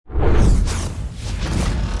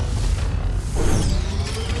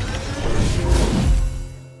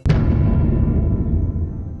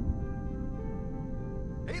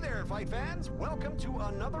Welcome to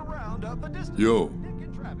another round of the distance. Yo,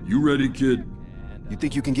 you ready, kid? You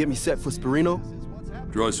think you can get me set for Spirino?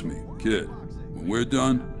 Trust me, kid. When we're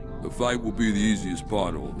done, the fight will be the easiest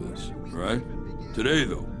part of all this, right? Today,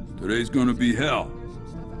 though, today's gonna be hell.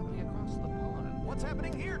 What's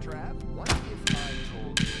happening here, Trav? What if I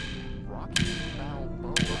told you Rocky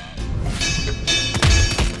Balboa?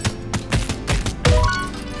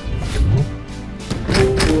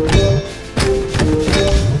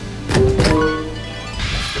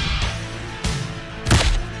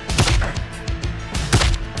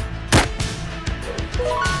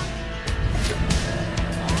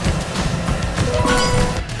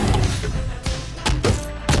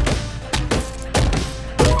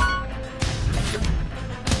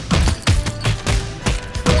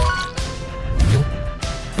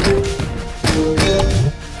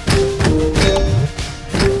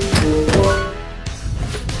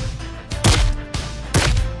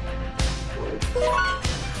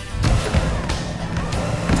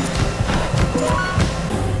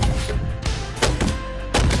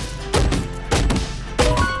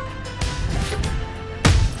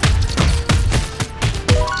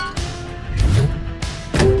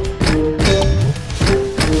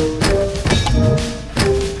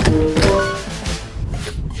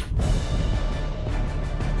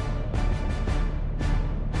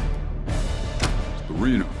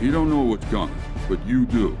 He don't know what's coming, but you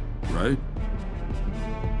do, right?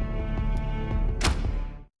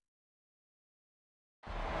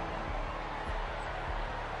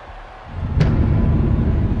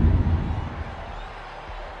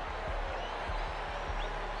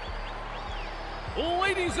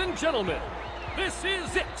 Ladies and gentlemen, this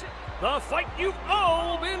is it. The fight you've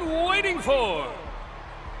all been waiting for.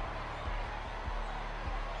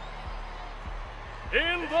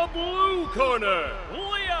 In the blue corner,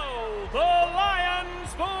 Leo the Lion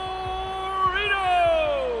Sporino.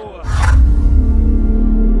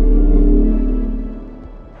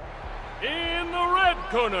 In the red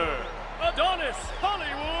corner, Adonis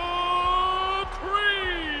Hollywood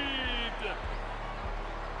Creed.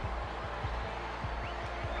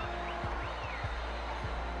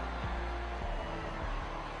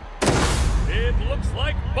 It looks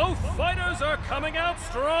like both fighters are coming out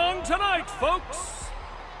strong tonight, folks.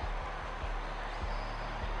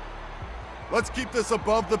 Let's keep this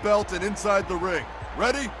above the belt and inside the ring.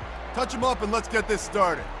 Ready? Touch him up and let's get this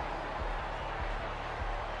started.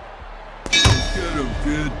 Get him,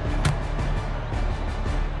 kid.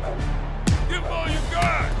 Give all you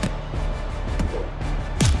got.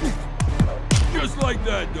 Just like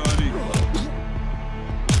that, Donnie.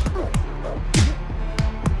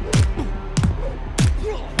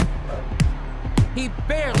 He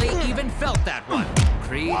barely even felt that one.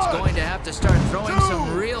 Creed's going to have to start throwing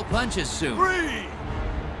some real punches soon. 3,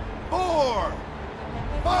 4,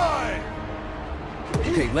 5.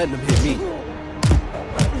 You ain't letting him hit me.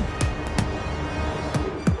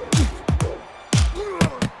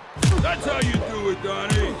 That's how you do it,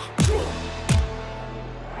 Donnie.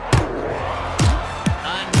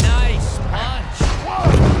 A nice punch.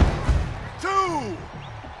 1, 2,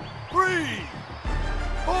 3,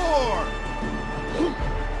 4.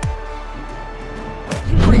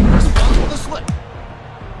 Creed responds with a slip.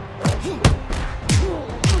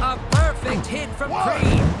 A perfect hit from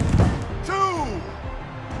Creed. 2,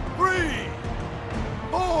 3,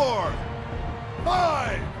 4,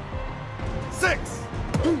 5, 6.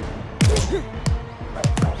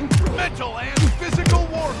 Mental and physical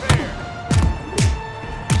warfare.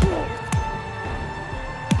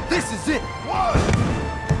 This is it. 1,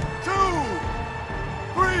 2,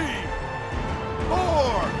 3,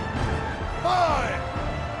 4, 5,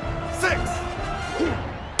 6.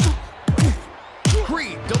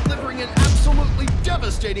 Creed delivering an absolutely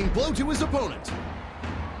devastating blow to his opponent. Yo,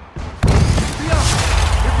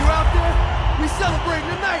 if you're out there, we celebrating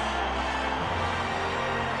tonight.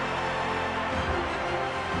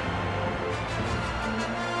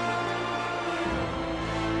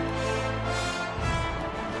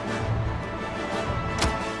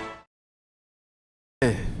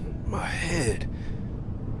 Man, my head.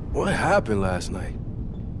 What happened last night?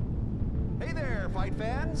 Hey there, fight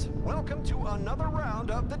fans. Welcome to another round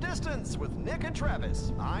of the distance with Nick and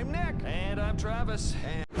Travis. I'm Nick. And I'm Travis.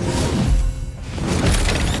 And